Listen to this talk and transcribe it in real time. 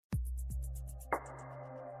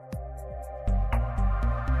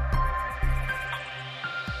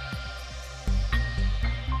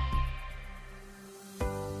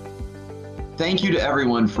Thank you to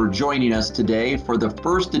everyone for joining us today for the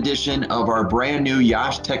first edition of our brand new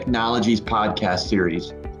Yash Technologies podcast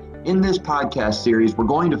series. In this podcast series, we're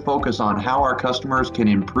going to focus on how our customers can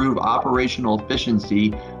improve operational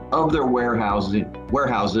efficiency of their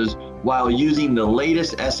warehouses while using the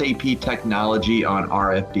latest SAP technology on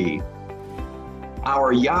RFID.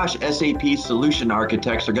 Our Yash SAP solution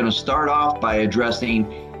architects are going to start off by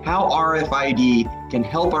addressing how RFID can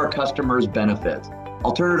help our customers benefit.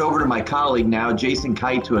 I'll turn it over to my colleague now, Jason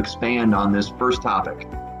Kite, to expand on this first topic.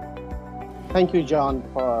 Thank you, John,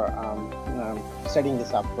 for setting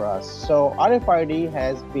this up for us. So RFID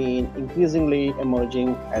has been increasingly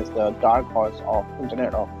emerging as the dark horse of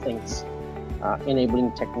Internet of Things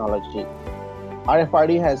enabling technology.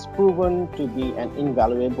 RFID has proven to be an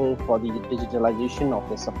invaluable for the digitalization of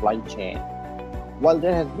the supply chain. While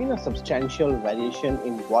there has been a substantial variation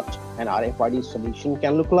in what an RFID solution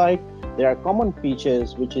can look like, there are common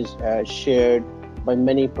features which is shared by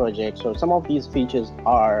many projects. So some of these features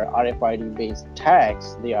are RFID-based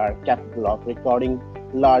tags. They are capable of recording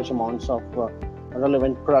large amounts of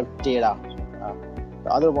relevant product data. The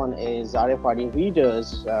other one is RFID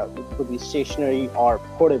readers, which could be stationary or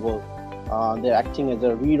portable. They're acting as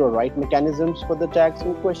a read or write mechanisms for the tags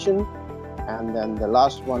in question. And then the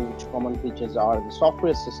last one, which common features are the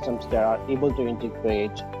software systems that are able to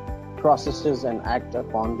integrate processes and act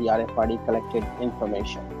upon the RFID collected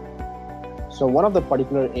information. So one of the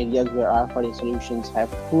particular areas where RFID solutions have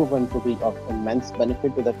proven to be of immense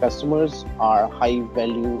benefit to the customers are high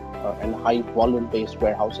value and high volume based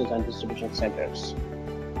warehouses and distribution centers.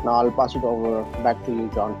 Now I'll pass it over back to you,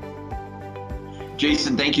 John.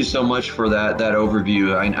 Jason, thank you so much for that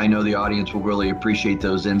overview. I know the audience will really appreciate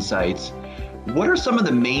those insights. What are some of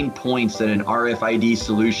the main points that an RFID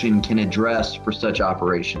solution can address for such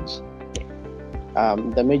operations?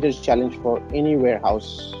 The major challenge for any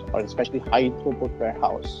warehouse, or especially high throughput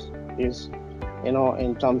warehouse, is,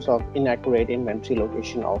 in terms of inaccurate inventory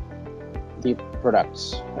location of the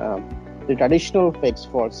products. The traditional fix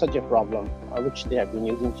for such a problem, which they have been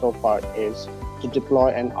using so far, is to deploy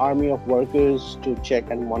an army of workers to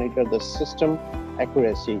check and monitor the system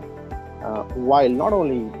accuracy. While not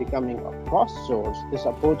only becoming a cost source, this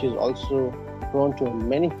approach is also prone to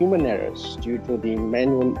many human errors due to the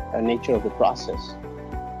manual nature of the process.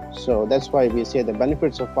 So that's why we say the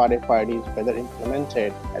benefits of RFID is whether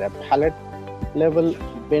implemented at a pallet level,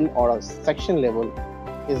 bin, or a section level,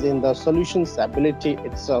 is in the solution's ability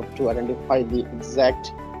itself to identify the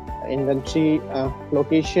exact inventory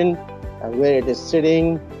location and where it is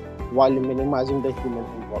sitting while minimizing the human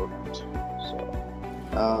involvement.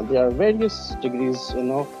 So there are various degrees,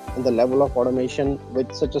 in the level of automation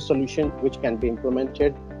with such a solution which can be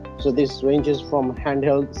implemented. So this ranges from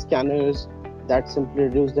handheld scanners that simply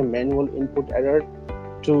reduce the manual input error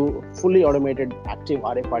to fully automated active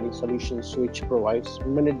RFID solutions which provides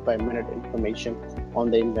minute by minute information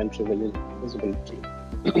on the inventory visibility.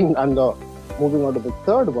 And moving on to the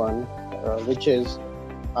third one, which is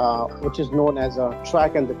known as a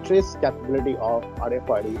track and the trace capability of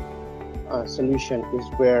RFID solution, is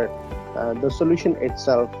where the solution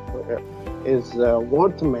itself is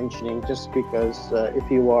worth mentioning, just because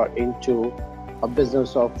if you are into a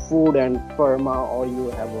business of food and pharma, or you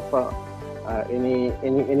have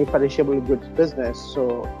any perishable goods business,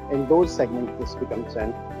 so in those segments this becomes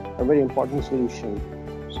a very important solution.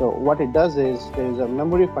 So what it does is there is a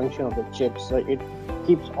memory function of the chip, so it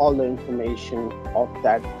keeps all the information of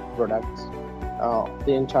that product.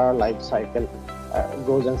 The entire life cycle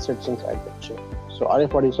goes and sits inside the chip. So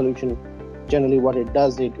RFID solution, generally what it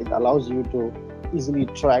does, it allows you to easily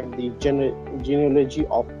track the genealogy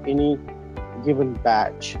of any given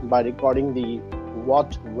batch by recording the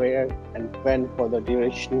what, where, and when for the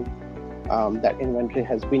duration that inventory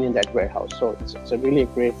has been in that warehouse. So it's a really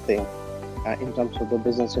great thing in terms of the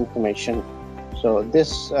business information. So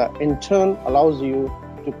this in turn allows you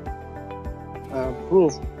to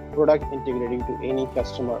prove product integrity to any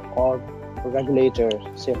customer or regulator,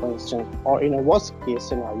 say for instance, or in a worst case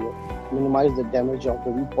scenario, minimize the damage of the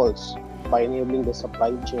recalls by enabling the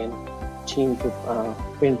supply chain team to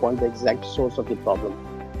pinpoint the exact source of the problem.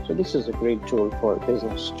 So this is a great tool for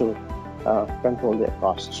business to control their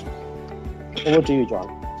costs. Over to you,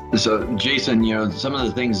 John. So Jason, some of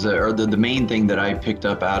the things that are the main thing that I picked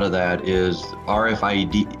up out of that is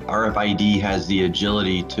RFID has the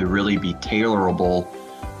agility to really be tailorable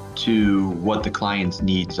to what the client's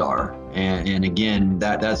needs are. And again,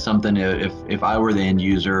 that's something, if I were the end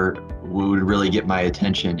user, would really get my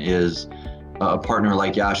attention, is a partner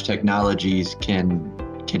like Yash Technologies can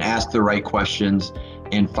ask the right questions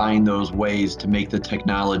and find those ways to make the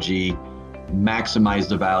technology maximize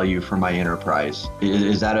the value for my enterprise.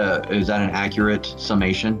 Is that an accurate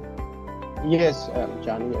summation? Yes,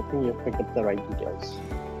 Johnny, I think you've picked up the right details.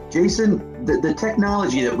 Jason, the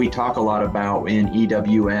technology that we talk a lot about in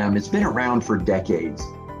EWM, it's been around for decades.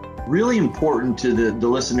 Really important to the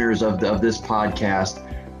listeners of this podcast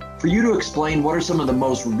for you to explain what are some of the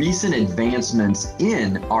most recent advancements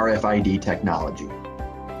in RFID technology.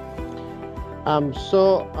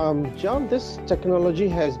 John, this technology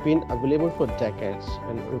has been available for decades,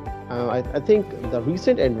 and I think the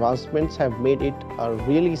recent advancements have made it a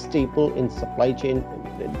really staple in supply chain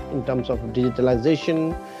in terms of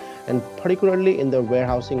digitalization, and particularly in the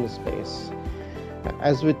warehousing space.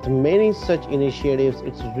 As with many such initiatives,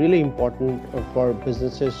 it's really important for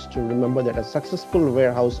businesses to remember that a successful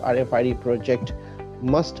warehouse RFID project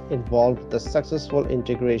must involve the successful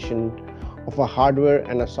integration of a hardware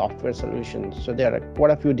and a software solution. So there are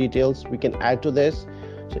quite a few details we can add to this.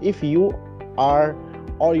 So if you are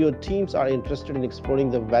or your teams are interested in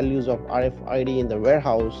exploring the values of RFID in the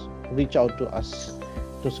warehouse, reach out to us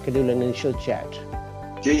to schedule an initial chat.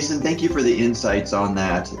 Jason, thank you for the insights on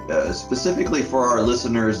that. Specifically for our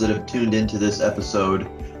listeners that have tuned into this episode,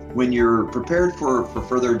 when you're prepared for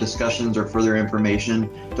further discussions or further information,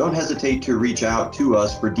 don't hesitate to reach out to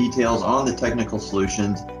us for details on the technical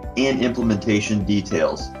solutions and implementation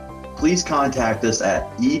details. Please contact us at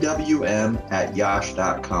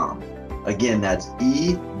ewm@yash.com. Again, that's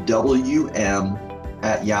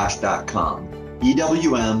ewm@yash.com.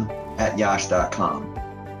 ewm@yash.com.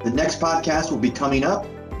 The next podcast will be coming up,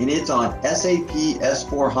 and it's on SAP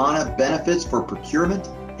S/4HANA benefits for procurement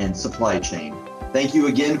and supply chain. Thank you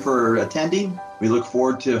again for attending. We look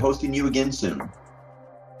forward to hosting you again soon.